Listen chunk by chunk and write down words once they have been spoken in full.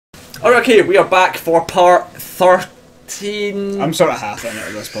Alright, okay, we are back for part 13. I'm sort of half in it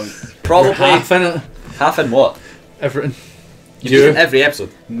at this point. Probably. You're half in it. Half in what? Everything. You in every episode.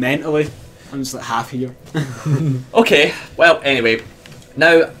 Mentally, I'm just like half here. Okay, well, anyway.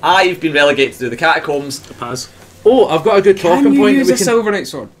 Now, I've been relegated to do the catacombs. Pass. Oh, I've got a good talking Can you point. use that a we can... Silver Knight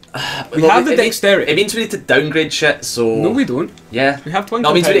sword? We Well, have the dexterity. It means we need to downgrade shit, so... No, we don't. Yeah. We have Twinkle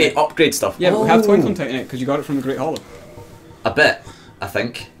No, it means we need Titanite. to upgrade stuff. Yeah, but we have Twinkle Titanite because you got it from the Great Hollow. A bit, I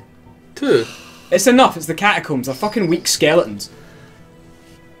think. 2. It's enough. It's the catacombs. They're fucking weak skeletons.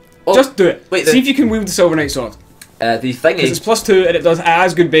 Oh, Just do it. wait, See if you can wield the Silver Knight sword. The thing Because is... it's +2 and it does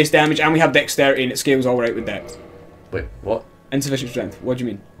as good base damage, and we have dexterity and it scales all right with dex. Wait, what? Insufficient strength. What do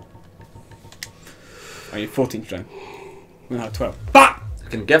you mean? I need 14 strength. We have 12. But I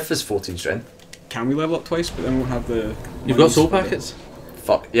can give us 14 strength. can we level up twice? But then we won't have the. You've got monies soul for the- packets?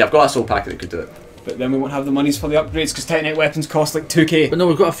 Fuck. Yeah, I've got a soul packet that could do it. But then we won't have the monies for the upgrades because Titanite weapons cost like 2k. But no,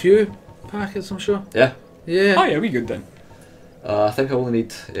 we've got a few packets, I'm sure. Yeah. Yeah. Oh yeah, we good then. I think I only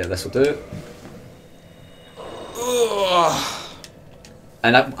need... Yeah, this will do it.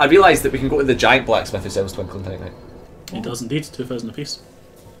 And I realised that we can go to the giant blacksmith who sells Twinkling Titanite. He does indeed, 2,000 apiece.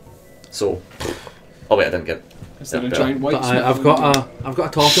 So... Oh wait, I didn't get... Is there a better. giant white? But I've got a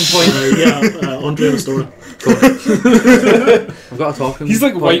talking point. Andre and Story. I've got a talking He's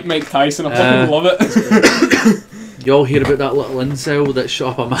like point. white Mike Tyson. I fucking love it. You all hear about that little incel that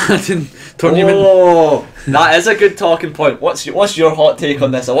shot up a Madden tournament? Oh, that is a good talking point. What's your hot take on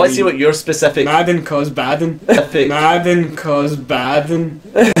this? I want to see what your specific... Madden cause Baden. Epic. Madden cause Baden.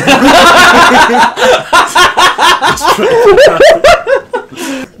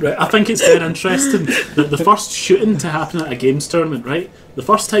 Right, I think it's very interesting that the first shooting to happen at a games tournament, right? The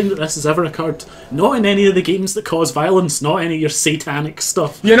first time that this has ever occurred, not in any of the games that cause violence, not any of your satanic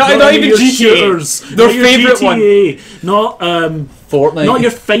stuff. You're not any even of your GTA. shooters, Their not your favourite GTA, not Fortnite. not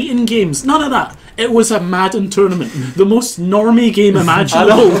your fighting games, none of that. It was a Madden tournament, the most normie game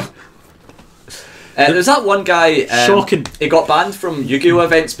imaginable. There's that one guy... Shocking. He got banned from Yu-Gi-Oh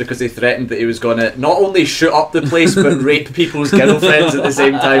events because he threatened that he was going to not only shoot up the place but rape people's girlfriends at the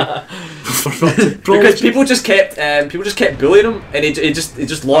same time. Because people just kept bullying him, and he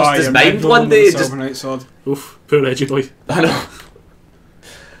just lost his mind one day. Silver Knight sword. Oof, poor edgy boy. I know.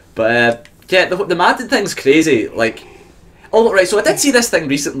 But yeah, the Madden thing's crazy. Like, oh right, so I did see this thing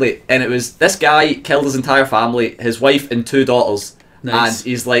recently, and it was this guy killed his entire family, his wife and 2 daughters, Nice. and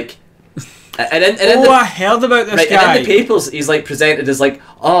he's like. I heard about this right, guy. and in the papers, he's like presented as like,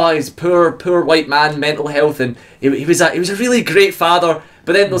 oh, he's poor white man, mental health, and he was a really great father.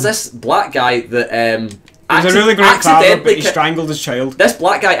 But then there's this black guy that He was a really great father, but he ki- strangled his child. This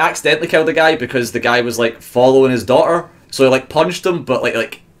black guy accidentally killed a guy because the guy was like following his daughter, so he like punched him, but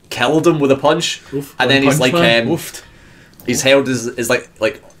like killed him with a punch. Oof. And then he's like Oofed. he's held his like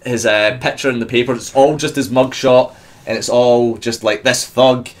his picture in the paper. It's all just his mugshot, and it's all just like this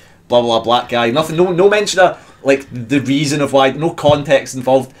thug. Blah blah black guy. Nothing. No mention of like the reason of why. No context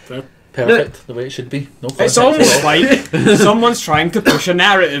involved. Fair. Perfect, the way it should be. No It's context at almost all. like someone's trying to push a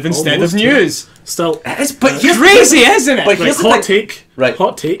narrative instead Almost, of news. Still, It's but It's crazy, isn't it? But right, here's the hot thing. take. Right.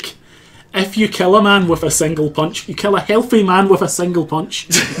 Hot take. If you kill a man with a single punch, you kill a healthy man with a single punch,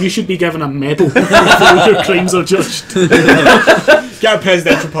 you should be given a medal before your crimes are judged. Get a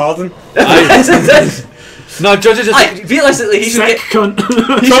presidential pardon. No, judges just... Realistically, he should Sick get. cunt.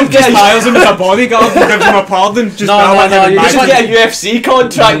 Trump just hires him as a bodyguard and gives him a pardon. Just No, now no, I no, give him you He back. should get a UFC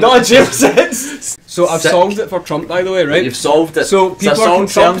contract, not a jail sentence. So I've solved it for Trump, by the way, right? You've solved it. So It's a people are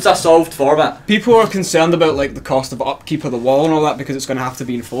concerned- Trump's a solved format. People are concerned about like the cost of upkeep of the wall and all that because it's going to have to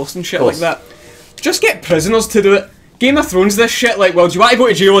be enforced and shit like Course. that. Just get prisoners to do it. Game of Thrones this shit. Like, well, do you want to go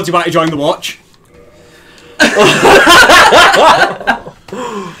to jail or do you want to join the Watch?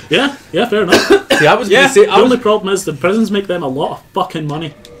 Yeah, fair enough. See, I was Yeah. going to say... The only problem is the prisons make them a lot of fucking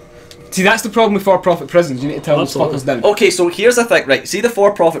money. See, that's the problem with for-profit prisons. You need to tell Absolutely. them fuckers down. Okay, so here's the thing, right? See the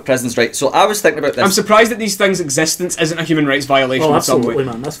for-profit prisons, right? So I was thinking about this. I'm surprised that these things' existence isn't a human rights violation Oh, in some absolutely,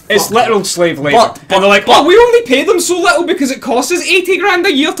 way. man. That's It's fucked literal up. slave labour. But- and they're like, but- oh, we only pay them so little because it costs us 80 grand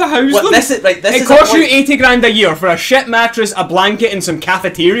a year to house Well, them. this is- right, this it is costs a you point- 80 grand a year for a shit mattress, a blanket, and some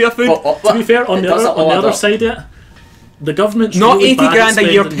cafeteria food. To be fair, on it the doesn't all add other up. side of it, the government's Not really 80 bad at grand a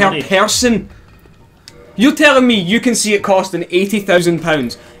year spending per money. person. You're telling me you can see it costing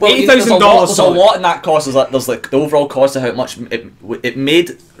 £80,000? Well, there's a lot, $80,000. there's a lot in that cost. There's like the overall cost of how much it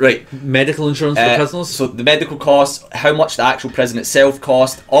made. Right. Medical insurance for prisoners. So the medical costs, how much the actual prison itself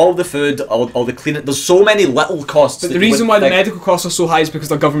cost, all the food, all the cleaning. There's so many little costs. But that the you reason wouldn't why the think. medical costs are so high is because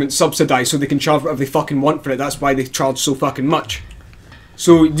the government's subsidised so they can charge whatever they fucking want for it. That's why they charge so fucking much.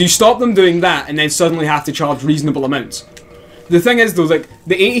 So you stop them doing that and then suddenly have to charge reasonable amounts. The thing is though, like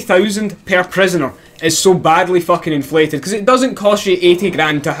the 80,000 per prisoner is so badly fucking inflated because it doesn't cost you 80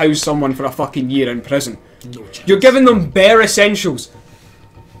 grand to house someone for a fucking year in prison. No chance. You're giving them bare essentials.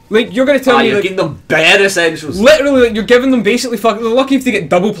 Like, you're gonna tell me, you're like, giving them bare essentials. literally, like, you're giving them basically fucking. They're lucky if they get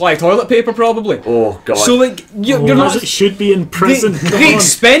double ply toilet paper, probably. Oh god. So like, you're As not. it should be in prison. The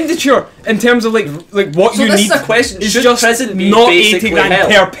expenditure in terms of like what So you this need is a question, is should just prison be not basically 80 grand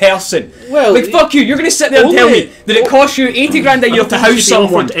hell? per person. Well, like fuck you, you're gonna sit there and tell me that it costs you 80 grand a year to house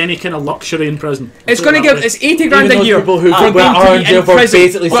someone. Any kind of luxury in prison. It's gonna give it's 80 grand Even a those year people who for were them to earned be in for prison.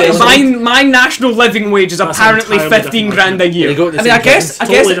 basically But selling my national living wage is That's apparently entirely 15 different grand a They year. go to the I mean, I same guess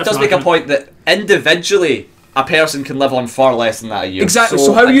prison. it Totally does different make a argument. point that individually a person can live on far less than that a year. Exactly.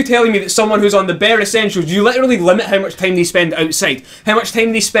 So how are you telling me that someone who's on the bare essentials, you literally limit how much time they spend outside, how much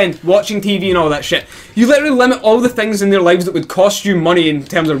time they spend watching TV and all that shit. You literally limit all the things in their lives that would cost you money in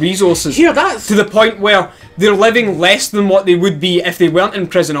terms of resources. Here, that's To the point where they're living less than what they would be if they weren't in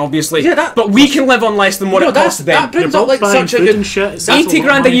prison, obviously. Yeah, that- but we can live on less than what it costs them. that brings You're up like both buying such a food good. and shit. It's 80 lot of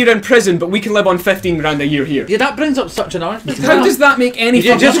grand a money. year in prison, but we can live on 15 grand a year here. Yeah, that brings up such an argument. How does that make any You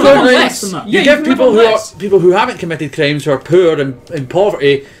fucking just sense? go on around, less than that. you Yeah, give you can people live on who are less. people who haven't committed crimes, who are poor and in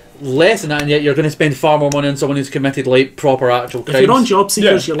poverty, less than that, and yet you're going to spend far more money on someone who's committed like proper actual crimes. If you're on job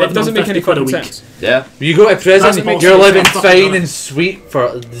seekers, Yeah, you're it living doesn't on make any 50 quid a fucking week. sense. Yeah. You go to prison, Doesn't make you're sense. living Fucking fine done it. and sweet for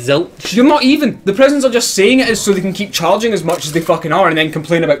zilch. You're not even. The prisons are just saying it is so they can keep charging as much as they fucking are and then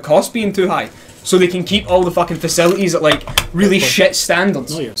complain about costs being too high. So they can keep all the fucking facilities at like really shit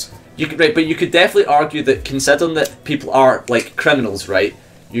standards. No, yes. You could, right, but you could definitely argue that considering that people are like criminals, right?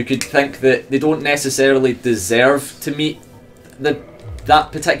 You could think that they don't necessarily deserve to meet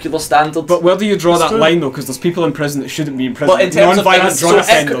that particular standard. But where do you draw It's that true. line though? Because there's people in prison that shouldn't be in prison. But in terms of non-violent drug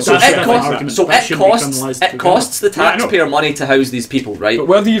offenders. so and shit it like costs, that. so That it shouldn't be costs, criminalised to it begin costs the Yeah, I know. taxpayer money to house these people, right? But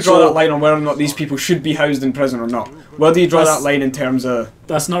where do you draw So- that line on whether or not these people should be housed in prison or not? Where do you draw That's- that line in terms of?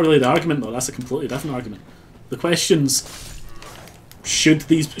 That's not really the argument, though. That's a completely different argument. The question's should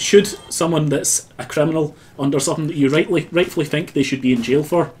someone that's a criminal under something that you rightfully think they should be in jail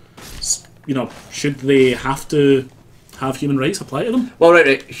for, should they have to have human rights apply to them? Well,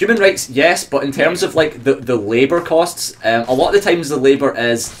 right. Human rights, yes, but in terms of like the labour costs, a lot of the times the labour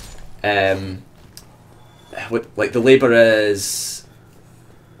is, like the labour is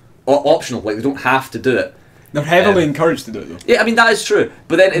optional. Like they don't have to do it. They're heavily encouraged to do it though. Yeah, I mean that is true.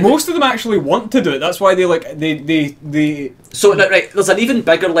 But then Most of them actually want to do it. That's why they. So right, there's an even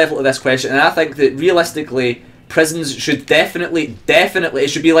bigger level to this question, and I think that realistically, prisons should definitely, it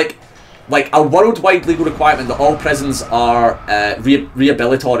should be like a worldwide legal requirement that all prisons are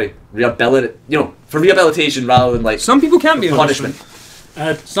rehabilitatory, for rehabilitation rather than like Some people can't be though. punishment.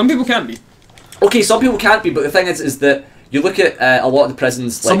 Some people can't be. Okay, some people can't be, but the thing is that you look at a lot of the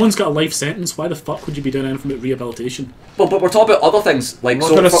prisons. Like, Someone's got a life sentence. Why the fuck would you be doing anything about rehabilitation? but we're talking about other things like Well,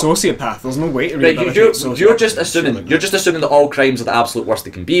 so. they're a for- sociopath. There's no way to Right, rehabilitate you're sociopaths. just assuming that all crimes are the absolute worst they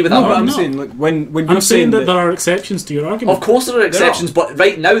can be. Without No, but I'm no. saying like when you're I'm saying that that there are exceptions to your argument. Of course there are exceptions, but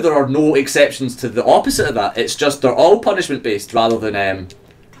right now there are no exceptions to the opposite of that. It's just they're all punishment based rather than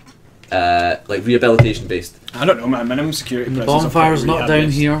like rehabilitation based. I don't know, man. Minimum security. The prisons are bonfire's pretty not down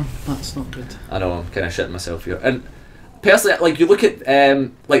rehab-based. here. That's not good. I know I'm kind of shitting myself here. And personally, like you look at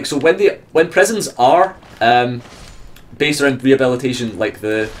like so when prisons are based around rehabilitation, like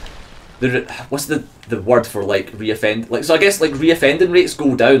the what's the word for like reoffend? Like so I guess like reoffending rates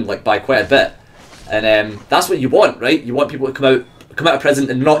go down like by quite a bit, and that's what you want, right? You want people to come out of prison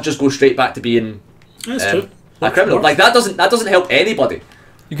and not just go straight back to being That's true. a criminal. Like that doesn't help anybody.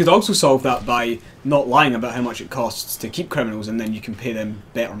 You could also solve that by not lying about how much it costs to keep criminals, and then you can pay them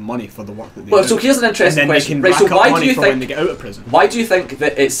better money for the work that they Well, do. so here's an interesting and then question. They Right, can so rack up why do money you for when think they get out of prison? why do you think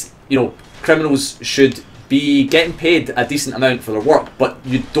that it's criminals should be getting paid a decent amount for their work, but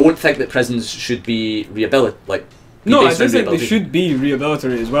you don't think that prisons should be rehabilitated? No, I do think they should be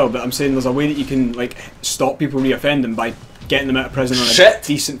rehabilitated as well, but I'm saying there's a way that you can like stop people reoffending by getting them out of prison on a Shit.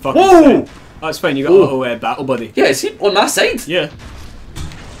 decent fucking Whoa! thing. That's fine, you got a little battle buddy. Yeah, is he on my side? Yeah.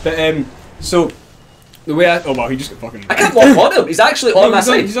 But so the way oh wow, he just got fucking I can't walk on him. He's actually on No, my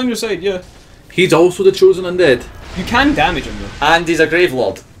side. he's on your side, yeah. He's also the chosen undead. You can damage him though. And he's a grave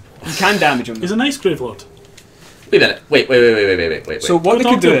lord. You can damage him though. He's a nice grave lord. Wait a minute. Wait. So what they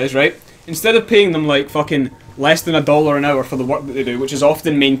could do talking- is, right, instead of paying them like fucking less than $1 an hour for the work that they do, which is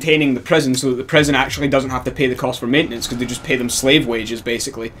often maintaining the prison so that the prison actually doesn't have to pay the cost for maintenance because they just pay them slave wages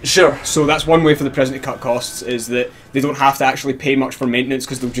basically. Sure. So that's one way for the prison to cut costs, is that they don't have to actually pay much for maintenance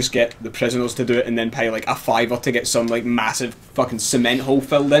because they'll just get the prisoners to do it and then pay like a $5 to get some like massive fucking cement hole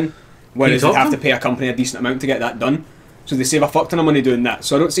filled in, whereas they have to pay a company a decent amount to get that done. So they save a fuck ton of money doing that.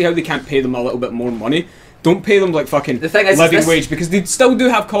 So I don't see how they can't pay them a little bit more money. Don't pay them like fucking The thing is, living wage, because they still do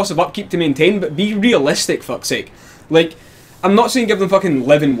have costs of upkeep to maintain, but be realistic, fuck's sake. Like, I'm not saying give them fucking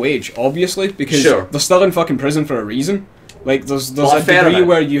living wage, obviously, because they're still in fucking prison for a reason. Like, there's a degree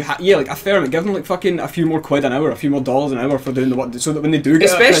where you like a fair amount. Give them like fucking a few more quid an hour, a few more dollars an hour for doing the work, so that when they do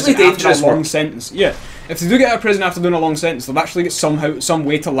get out of prison after a long sentence, if they do get out of prison after doing a long sentence, they'll actually get some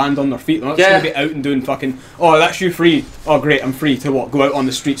way to land on their feet. They're not just going to be out and doing fucking, oh, that's you free. Oh, great, I'm free to what? Go out on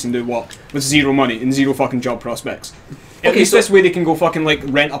the streets and do what? With zero money and zero fucking job prospects. At least this way they can go fucking like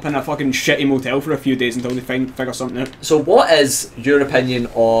rent up in a fucking shitty motel for a few days until they figure something out. So what is your opinion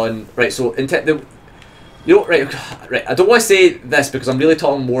on so you know, right. I don't want to say this because I'm really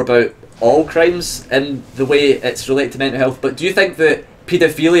talking more about all crimes in the way it's related to mental health. But do you think that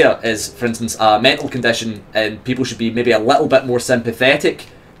paedophilia is, for instance, a mental condition, and people should be maybe a little bit more sympathetic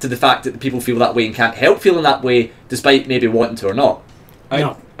to the fact that people feel that way and can't help feeling that way, despite maybe wanting to or not?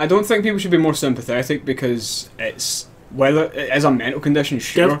 I don't think people should be more sympathetic because it's it is a mental condition.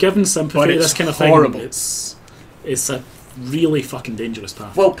 Sure, given sympathy, this kind of horrible. thing, it's a really fucking dangerous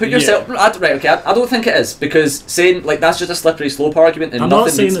path. Well, put yourself I don't think it is, because saying like that's just a slippery slope argument, and I'm not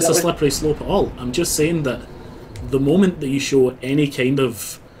saying it's a slippery slope at all. I'm just saying that the moment that you show any kind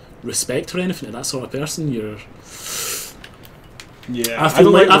of respect or anything to that sort of person, you're I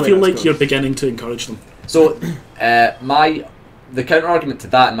feel like you're beginning to encourage them. So the counter argument to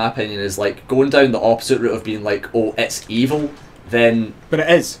that, in my opinion, is like going down the opposite route of being like, oh, it's evil. Then, but it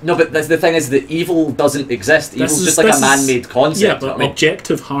is. No, but the thing is that evil doesn't exist. Evil's just like a man-made concept. Yeah, but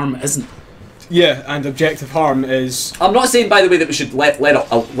objective harm isn't. Yeah, and objective harm is. I'm not saying, by the way, that we should let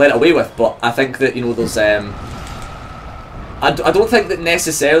it away with, but I think that there's I don't think that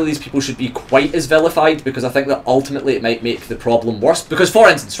necessarily these people should be quite as vilified, because I think that ultimately it might make the problem worse. Because, for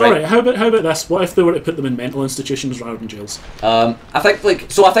instance, right? Alright, how about this? What if they were to put them in mental institutions rather than jails? I think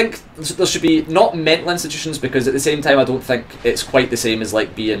there should be not mental institutions, because at the same time I don't think it's quite the same as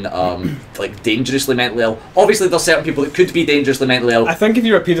like being like dangerously mentally ill. Obviously, there's certain people that could be dangerously mentally ill. I think if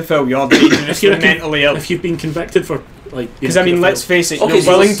you're a paedophile, you're dangerously mentally ill. If you've been convicted for because I mean, let's face it, you're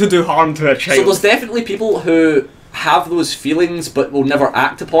willing to do harm to a child. So there's definitely people who have those feelings but will never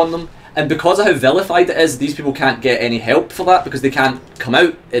act upon them, and because of how vilified it is, these people can't get any help for that because they can't come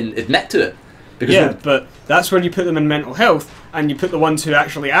out and admit to it. Because but that's where you put them in mental health, and you put the ones who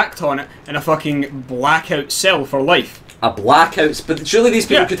actually act on it in a fucking blackout cell for life. A blackout? But surely these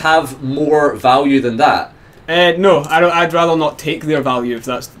people could have more value than that. No, I'd rather not take their value if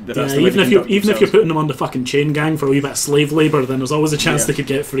that's the way even if you're putting them on the fucking chain gang for a wee bit of slave labour, then there's always a chance they could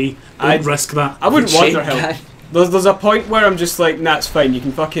get free. I'd risk that. I wouldn't want their help. There's a point where I'm just like, nah, it's fine. You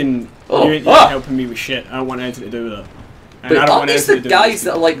can fucking you ain't helping me with shit. I don't want anything to do with it. And but aren't these the guys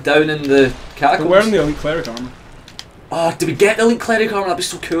that are like down in the catacombs? They're wearing the elite cleric armor. Oh, do we get the elite cleric armor? That'd be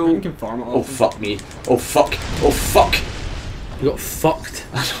so cool. You can farm it. Oh fuck me! Oh fuck! Oh fuck! You got fucked.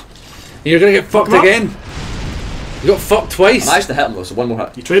 You're gonna get fucked again. You got fucked twice. I managed to hit him though, so one more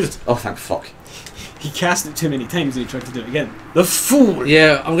hit. You traded. Oh, thank fuck. He cast it too many times and he tried to do it again. The fool!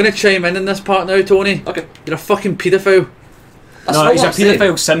 Yeah, I'm going to chime in this part now, Tony. Okay. You're a fucking paedophile. No, he's a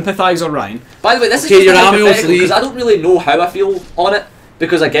paedophile sympathiser, Ryan. By the way, this is just hypothetical, because I don't really know how I feel on it,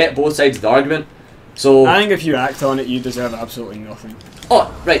 because I get both sides of the argument. So I think if you act on it, you deserve absolutely nothing.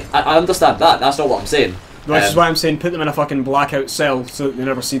 Oh, right, I understand that. That's not what I'm saying. Which is why I'm saying put them in a fucking blackout cell so that they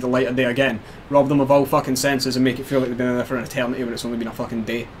never see the light of day again. Rob them of all fucking senses and make it feel like they've been in there for an eternity when it's only been a fucking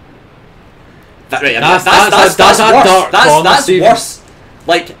day. That's worse.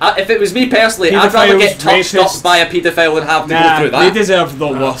 Like, if it was me personally, I'd rather get touched up by a paedophile than have to go through that. They deserve the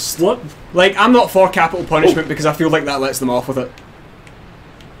worst. What? Like, I'm not for capital punishment because I feel like that lets them off with it.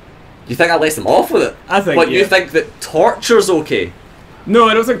 You think that lets them off with it? I think. But you think that torture's okay? No,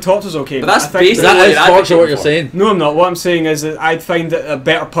 I don't think torture's okay. But that's basically torture. What you're saying? No, I'm not. What I'm saying is that I'd find it a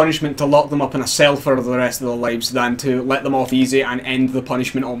better punishment to lock them up in a cell for the rest of their lives than to let them off easy and end the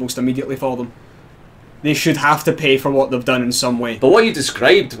punishment almost immediately for them. They should have to pay for what they've done in some way. But what you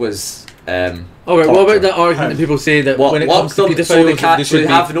described was. Alright, what about that argument that people say that when it comes to paedophiles, they should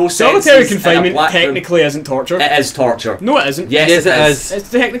have no solitary confinement technically isn't torture. It is torture. No, it isn't. Yes, it is. It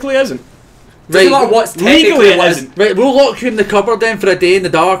technically isn't. Right, no matter what's legally it isn't. Right, we'll lock you in the cupboard then for a day in the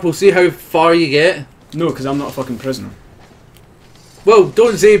dark. We'll see how far you get. No, because I'm not a fucking prisoner. Well,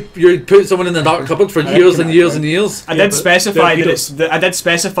 don't say you put someone in the dark cupboard for years and years and years. I did specify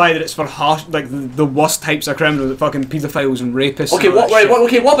that it's for harsh, like the worst types of criminals, like fucking paedophiles and rapists. Okay, what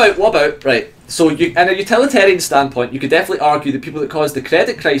about right? So, in a utilitarian standpoint, you could definitely argue that people that caused the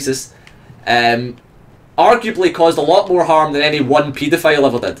credit crisis, arguably caused a lot more harm than any one paedophile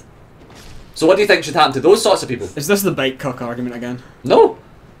ever did. So, what do you think should happen to those sorts of people? Is this the bite cuck argument again? No.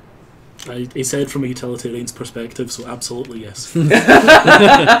 He said from a utilitarian's perspective, so absolutely yes.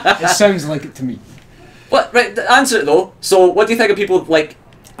 It sounds like it to me. What? Right, answer it though. So, what do you think of people like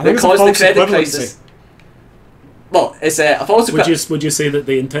I think that it's a caused the false credit equivalency. crisis? Well, it's a false equivalency. Would you say that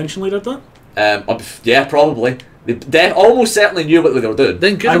they intentionally did that? Yeah, probably. They almost certainly knew what they were doing.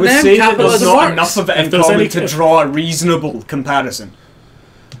 Then good I on would them, say that there's capitalism not works. enough of it If in there's common any- to draw a reasonable comparison.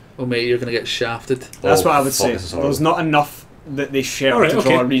 Oh mate, you're gonna get shafted. That's Oh, what I would fuck, say. this is horrible. There's not enough that they share Alright, to okay.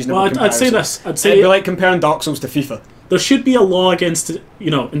 draw a reasonable Well, comparison. I'd say this. I'd It'd say be like comparing Dark Souls to FIFA. there should be a law against,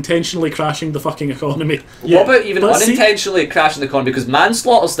 intentionally crashing the fucking economy. What about even But see- unintentionally crashing the economy? Because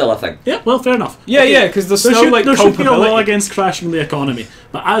manslaughter's still a thing. Yeah, well, fair enough. Yeah, Okay. yeah, because there's There still should, like there should be a law culpability. against crashing the economy,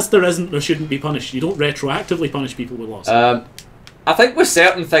 but as there isn't, there shouldn't be punished. You don't retroactively punish people with laws. I think with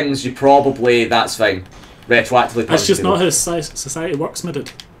certain things, that's fine. Retroactively. That's just people. not how society works, Middle.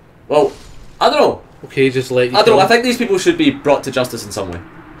 Well, I don't know. Okay, just let you I don't know. go. I think these people should be brought to justice in some way.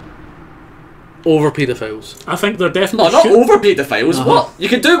 Over paedophiles. I think they're No, definitely not over paedophiles. What? You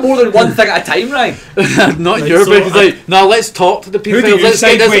can do more than one thing at a time, Ryan. Not Right, your so big like, now let's talk to the Who do paedophiles. you Let's get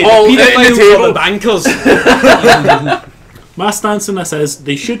side this with? all The out on the paedophiles or the table. bankers? My stance on this is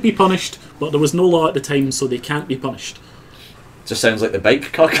they should be punished, but there was no law at the time, so they can't be punished. Just sounds like the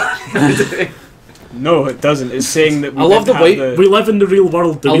bike cock. No, it doesn't. It's saying that we I love didn't the have white- We live in the real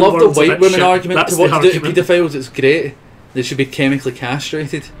world. The I real love the world's a white bit women shit. argument That's to the what to do to argument. paedophiles. It's great. They should be chemically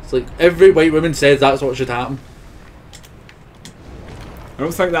castrated. It's like every white woman says that's what should happen. I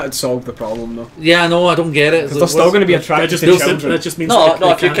don't think that would solve the problem though. Yeah, no, I don't get it. It's Because they're like, still what's- going to be That attracted just, to means children. that just means No, they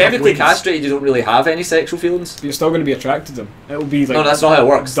no. If you're can't have chemically wings. castrated, you don't really have any sexual feelings. You're still going to be attracted to them. It'll be like No, that's not how it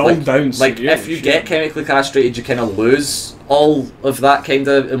works. dulled down. Like severe if you shit. get chemically castrated, you kind of lose all of that kind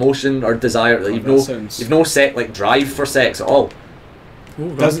of emotion or desire. Like, that sounds- you've no drive for sex at all. Oh,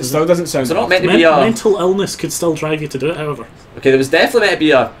 right. Doesn't still doesn't sound. So not bad. meant to be a. Mental illness could still drive you to do it, however. Okay, there was definitely meant to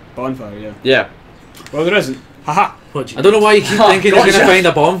be a. bonfire. Yeah. Yeah. Well, there isn't. Haha. What do you I don't know why you keep Oh, thinking you're going to gotcha. find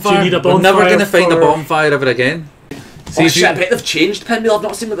a bonfire. Do you need a We're never bonfire going to find a for- bonfire ever again. See Oh if shit! you- I bet they've changed Pinwheel. I've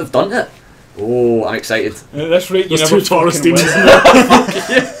not seen what they've done it. Oh, I'm excited. At this rate, you There's never two Taurus fucking demons will. in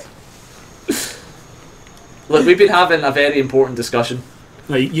there. Look, we've been having a very important discussion.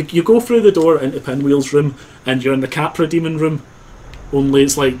 Now, you go through the door into Pinwheel's room, and you're in the Capra Demon room, only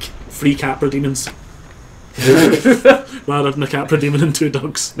it's like 3 Capra Demons. Rather than a Capra Demon and 2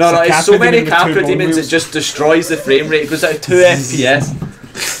 dogs. No, no, It's a it's so Capra many demon with 2 Capra bone demons it wheels. just destroys the frame rate. It goes out 2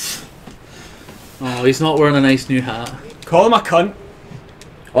 FPS. Oh, he's not wearing a nice new hat. Call him a cunt.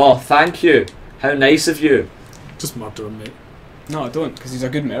 Oh, thank you. How nice of you. Just murder him, mate. No, I don't, because he's a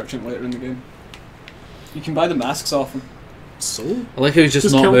good merchant later in the game. You can buy the masks off him. So? I like how he's just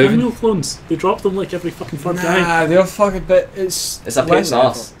Just not kill moving. Pinwheel clones. They drop them like every fucking third guy. Nah, they're fucking bit. It's It's a pain in less the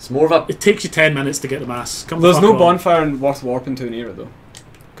arse. It's more of a. It takes you 10 minutes to get the mask. Come There's the no fuck on. bonfire worth warping to an era though,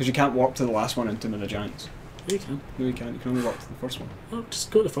 because you can't warp to the last one in Tomb of the Giants. Yeah, you can. No, you can't. You can only warp to the first one. Oh, just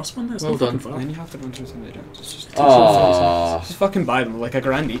go to the first one. That's Well not done. fucking And then far. you have to run through Tomb of the Giants. It's just, Oh. just fucking buy them, like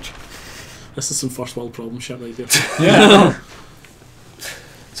 $1,000 each. This is some first world problem shit right there. Yeah.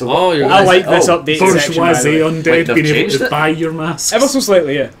 So Oh, you're I nice. like this Oh, updated section. by the Bourgeoisie way. undead Wait, they've being able changed to it? buy your masks. Ever so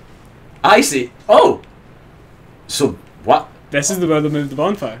slightly, yeah. I see. Oh. So what? This is the where they moved the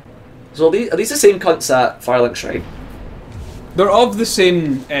bonfire. So are these the same cunts at Firelink Shrine? They're of the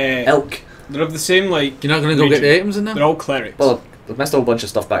same. Elk. They're of the same like. You're not going to go get the region. items in They're there? all clerics. Well, I've missed a whole bunch of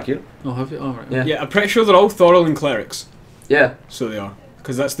stuff back here. Oh, have you? Oh, right. Yeah. yeah, I'm pretty sure they're all Thorolin clerics. Yeah. So they are,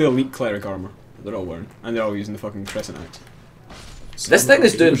 because that's the elite cleric armor that they're all wearing, and they're all using the fucking crescent axe. This thing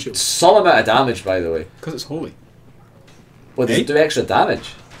is doing some amount of damage, by the way. Because it's holy. Well, does Eh? it do extra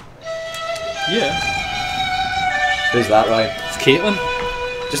damage? Yeah. Who's that, Ryan? It's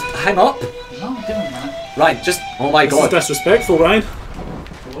Caitlin. Just hang up. No, give him that. Ryan, just. Oh my This is god. disrespectful, Ryan.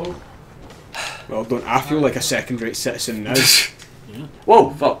 Well, don't I feel like a second-rate citizen now? Whoa,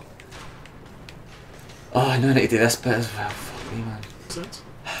 fuck. Oh, I know I need to do this bit as well. Fuck me, man. Sense.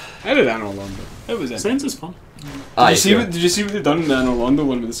 I did Anno Londo. It was in. Sense is fun. Aye, Did you see what they've done in the Anno Londo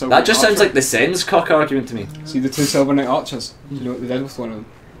one with the silver? that just Knight sounds archer? like the Sens cock argument to me. See the 2 Silver Knight archers? Do you know what they did with one of them?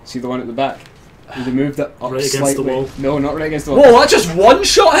 See the one at the back? They moved it up Right against slightly. the wall. No, not right against the wall. Whoa, that just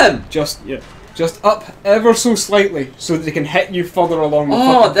one-shot him! Just up ever so slightly so that they can hit you further along the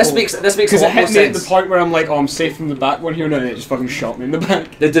Oh, fucking this pole. makes a Because lot it more hit me at the sense. point where I'm like, oh, I'm safe from the back one here now, and it just fucking shot me in the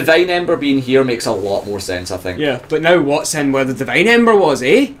back. The Divine Ember being here makes a lot more sense, I think. Yeah, but now what's in where the Divine Ember was,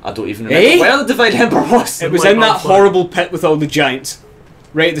 eh? I don't even remember Eh? where the Divine Ember was. It was Like in that Malphite. horrible pit with all the giants.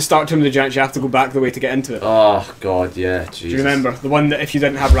 Right at the start of Tomb of the Giants, you have to go back the way to get into it. Oh god, yeah, Jesus. Do you remember? The one that if you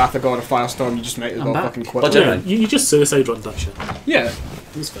didn't have Wrath of God or Firestorm, you just might as I'm well back. fucking quit. Budget. Yeah, you just suicide run that shit. Yeah.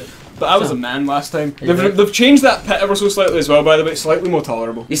 It's fine. But I was a man last time. They've changed that pit ever so slightly as well, by the way. It's slightly more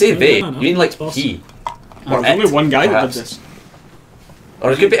tolerable. You say they, no, you mean like it's he. There's only one guy that did this.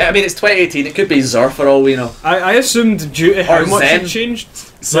 Or it could be, I mean, it's 2018, it could be Zur for all we know. I assumed due to how much it changed.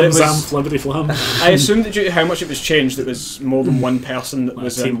 Zam flibbity flam. I assumed that due to how much it was changed, it was more than one person that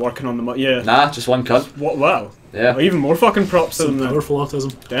was working on the mod. Yeah. Nah, just one cunt. What? Wow. Yeah. Well, even more fucking props to them. Some powerful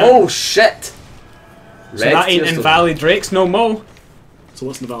autism. Damn. Oh shit! So that ain't in Valley Drakes no more. So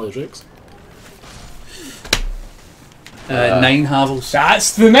what's in the Valley of Drakes? 9 Havels.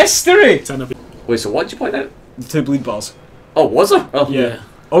 That's the mystery! Wait, so what did you point out? The 2 bleed bars. Oh, was there? Oh. Yeah.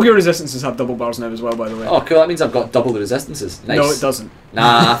 All your resistances have double bars now as well, by the way. Oh, cool, that means I've got double the resistances. Nice. No, it doesn't.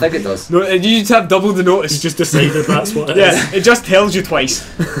 Nah, I think it does. No, you just have double the notice. You just decided that's what it is. Yeah, it just tells you twice.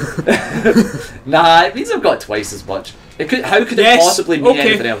 Nah, it means I've got twice as much. It could. How could it possibly mean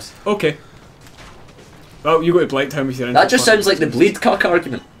anything else? Okay. Well, you go to Blighttown with your That just sounds like the bleed cuck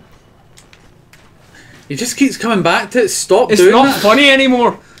argument. He just keeps coming back to it. Stop It's doing not that. funny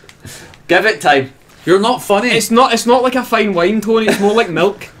anymore. Give it time. You're not funny. It's not like a fine wine, Tony. It's more like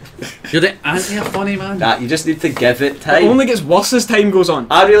milk. You're the anti of funny, man. Nah, you just need to give it It time. only gets worse as time goes on.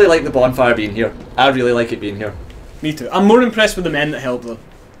 I really like the bonfire being here. I really like it being here. Me too. I'm more impressed with the men that help though.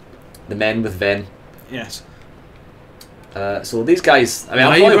 The men with Ven. Yes. So these guys, I mean, Why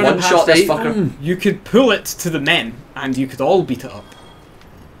I'll are you probably running one-shot past this 8 fucker. You could pull it to the men, and you could all beat it up.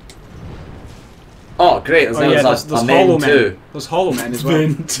 Oh, great, there's there's a hollow men too. men. There's hollow men as well.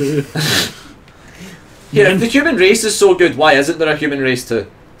 Men too. Here, if the human race is so good, why isn't there a human race too?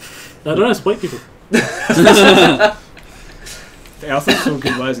 I don't know, it's white people. The Earth is so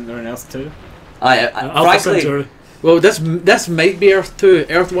good, why isn't there an Earth too? Alpha Frankly, Centauri. Well, this might be Earth 2.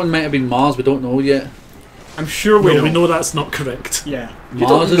 Earth 1 might have been Mars. We don't know yet. I'm sure we No, we know. know that's not correct. Yeah. you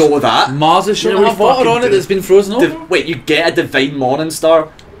don't know that. Mars is showing Yeah, we have water fucking on it do. that's been frozen over. Wait, you get a divine morning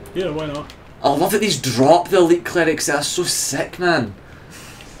star? Yeah, why not? I love that these drop the elite clerics. That's so sick, man.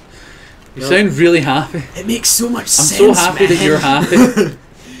 You sound really happy. It makes so much I'm sense. so happy that you're happy.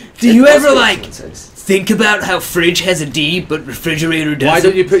 Do you It ever does make sense. think about how fridge has a D but refrigerator doesn't? Why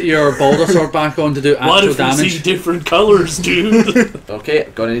don't you put your Baldur sword back on to do What actual if we see damage? different colours, dude? Okay,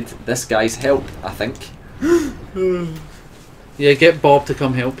 gonna need this guy's help, I think. Yeah, get Bob to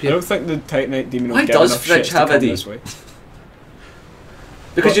come help I you. don't think the Titanite demon Why will get does enough fridge shits have to a come D? this way.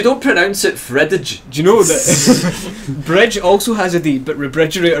 Because you don't pronounce it Friddage. Do you know that Bridge also has a D, but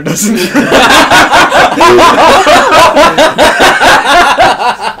refrigerator doesn't?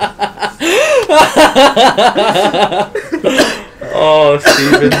 Oh,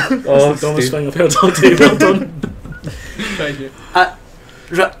 Stephen. Oh, That's the dumbest Stephen. thing I've heard all day. Well done. Thank you.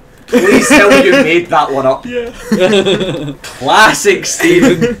 Please tell me you made that one up. Yeah. Classic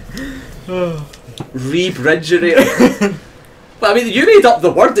Stephen. Refrigerator. But I mean, you made up the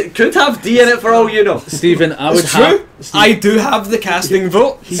word. It could have D in it for all you know. Stephen, I would It's have. true. I do have the casting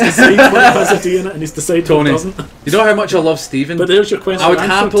vote. He's decided what has a D in it and he's decided what Tony, doesn't. you know how much I love Stephen? But there's your question. I would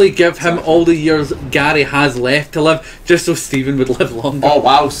answered. happily give him all the years Gary has left to live, just so Stephen would live longer. Oh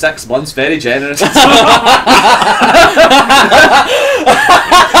wow, 6 months, very generous.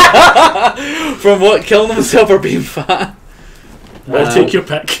 From what? Killing himself or being fat? I'll take your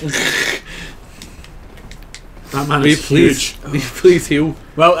pick. That man Will you is please, huge. will you please heal?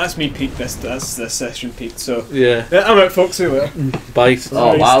 Well, that's me peaked. That's this session peaked. So Yeah. yeah, I'm out, folks. See you later. Bye. Oh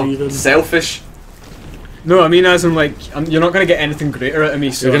Sorry, wow, Stephen. selfish. No, I mean as in like you're not gonna get anything greater out of me.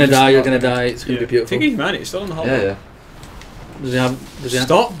 So You're gonna I'm just die. You're not- gonna die. It's gonna Yeah. be beautiful. Take it, man. It's still in the hall. Yeah, yeah. Does he have? Does he have?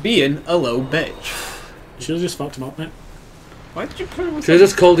 Stop being a little bitch. Should have just fucked him up, mate. Why did you put him? Should have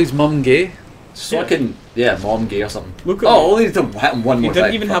just called his mum gay. Just fucking, yeah, mom gay or something. Look at Oh, me. only need to hit him one He more didn't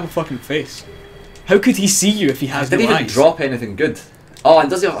time. even Fuck. have a fucking face. How could he see you if he He has didn't no even eyes? drop anything good. Oh, and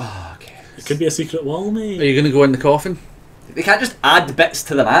does he have... Oh, okay. It could be a secret wall, Are mate. you gonna go in the coffin? They can't just add bits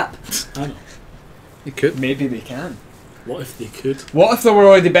to the map. I know. You could. Maybe they can. What if they could? What if there were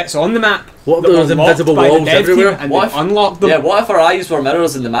already bits on the map? What if that there were was locked invisible by the walls dev team everywhere? and What they if- unlocked them? Yeah, what if our eyes were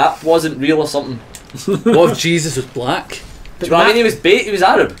mirrors and the map wasn't real or something? What if Jesus was black? Do you know what I mean? He was bait, he was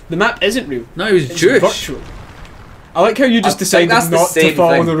Arab. The map isn't real. No, he was It's Jewish. virtual. I like how you just I think decided that's the not to same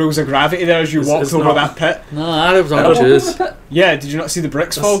follow thing. the rules of gravity there as you It's- walked it's over not. that pit. No, Arabs I aren't don't Jews. know. Yeah, did you not see the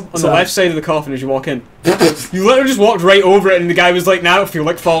bricks That's- fall on the so- left side of the coffin as you walk in? You literally just walked right over it and the guy was like, "Now I feel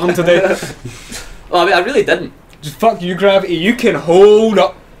like falling today." Well, I mean, I really didn't. Just fuck you, gravity. You can hold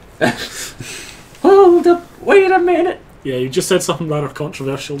up. Hold up, wait a minute. Yeah, you just said something rather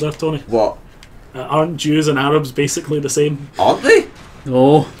controversial there, Tony. What? Aren't Jews and Arabs basically the same? Aren't they?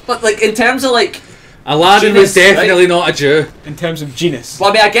 No. But, like, in terms of, like, Aladdin Genus, was definitely not a Jew. In terms of genus.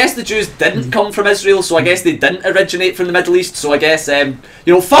 Well, I mean, I guess the Jews didn't come from Israel, so I guess they didn't originate from the Middle East. So I guess, you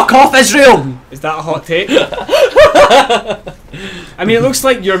know, fuck off, Israel. Is that a hot take? I mean, it looks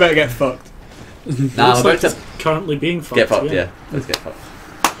like you're about to get fucked. Nah, I'm about to currently being fucked. get fucked. Yeah, let's get fucked.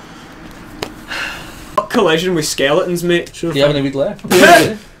 Collision with skeletons, mate. Sure. Do you have any weed left?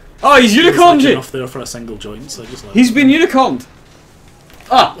 Oh, he's unicorned you! Enough there for a single joint, so I just like He's been unicorned.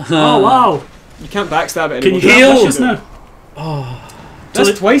 Ah, oh wow! You can't backstab it Can you anymore. heal Heal. wishes now? That's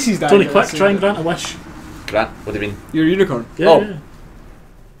Tony- twice he's died. Tony, now, quick, that's try and it. grant a wish. Grant, what do you mean? You're a unicorn. Yeah. Oh. yeah.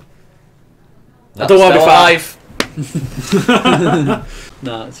 I don't want to be Still alive.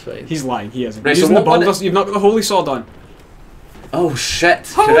 Nah, it's fine. He's lying, he isn't. Right, You're so using the what baldus, you've not got the holy sword on. Oh shit!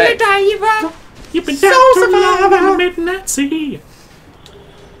 Correct. You've been down to love in the midnight sea.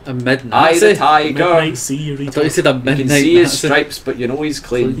 A midnight. I the I tiger. Midnight sea, you thought you retard. said a You midnight. can see his Nazi. stripes, but you know he's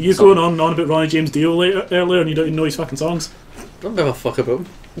clean. You're going on about Ronnie James Dio earlier and you don't even know his fucking songs. Don't give a fuck about him.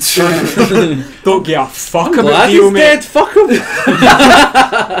 Don't give a fuck about Glad Dio, he's mate. dead. Fuck him. Is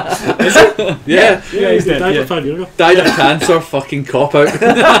it? Yeah. Yeah, he's He dead. died Yeah. like 5 years ago. Died of cancer. Fucking cop out.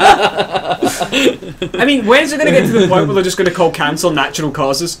 I mean, when's it going to get to the point where they're just going to call cancer natural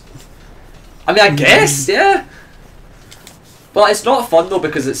causes? I mean, I guess, yeah. But it's not fun though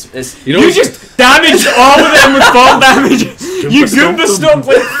because it's You know. You just damaged all of them with fall damage. You Goomba stomped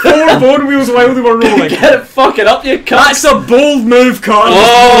like 4 bone wheels while they were rolling. get it fucking up, you cunt. That's a bold move, Carl.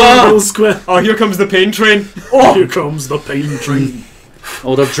 Oh, square. Oh, here comes the pain train. Here comes the pain train.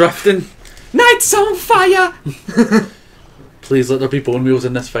 Oh, they're drifting. Night's on fire. Please let there be bone wheels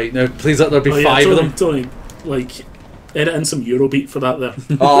in this fight now. Please let there be Oh, yeah, 5 of them. Tony, like, edit in some Eurobeat for that there.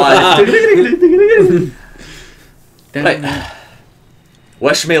 Oh, Damn Right. it.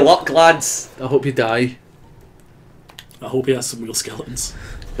 wish me luck, lads. I hope you die. I hope he has some real skeletons.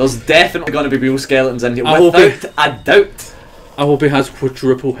 There's definitely going to be real skeletons in here, I hope without a doubt. I hope he has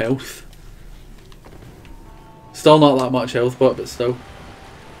quadruple health. Still not that much health, but still.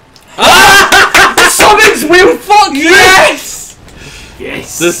 Summons will fuck yes.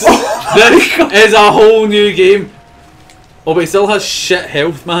 Yes! This is a whole new game. Oh, but he still has shit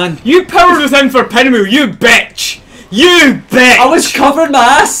health, man. You powered within for Pinwheel, you bitch. You bitch. I was covering my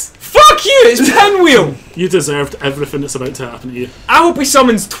ass. Fuck you, it's Pinwheel. You deserved everything that's about to happen to you. I hope he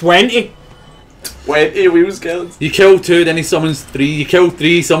summons 20. 20 wheel skeletons. You kill 2, then he summons 3. You kill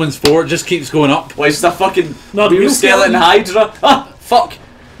 3, he summons 4. It just keeps going up. Why is the fucking No, the wheel wheel skeleton Hydra? Ah, fuck.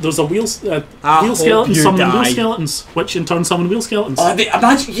 There's a wheel hope skeletons you summon wheel die. skeletons, which in turn summon wheel skeletons. Oh, I mean,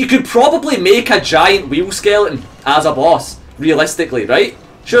 imagine you could probably make a giant wheel skeleton as a boss, realistically, right?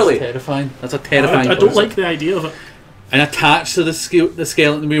 Surely. Terrifying. That's a terrifying. I don't concept. like the idea of it. And attached to the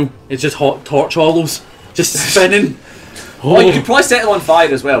skeleton wheel is just hot torch hollows, just spinning. Oh, you could probably set it on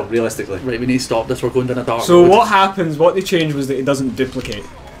fire as well, realistically. Right, we need to stop this. We're going down a dark So road. what happens, what they changed was that it doesn't duplicate.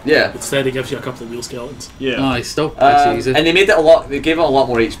 Yeah. Instead, he gives you a couple of wheel skeletons. Yeah. Ah, he's still pretty easy. And they made it a lot. They gave it a lot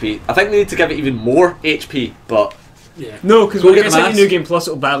more HP. I think they need to give it even more HP, but Yeah. No, because Go when it get gets the into mask. New Game Plus,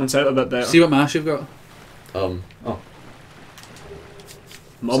 it'll balance out a bit better. See what mash you've got. oh,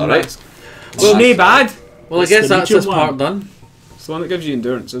 Mum alright. mask. Well, Mask. nae bad. Well, I It's guess the that's medium this part one. done. It's the one that gives you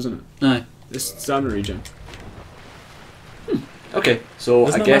endurance, isn't it? Aye. It's standard region. okay. So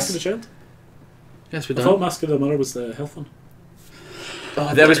Isn't I that Mask of guess the Child? Guess we're I thought done. Mask of the Mirror was the health one.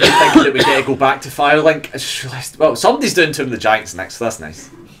 oh, there was me thinking that we get to go back to Firelink. I just realised. Well, somebody's doing Tomb of the Giants next, so that's nice.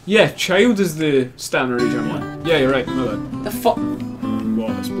 Yeah, Child is the standard region one. Yeah, you're right. No, The fuck.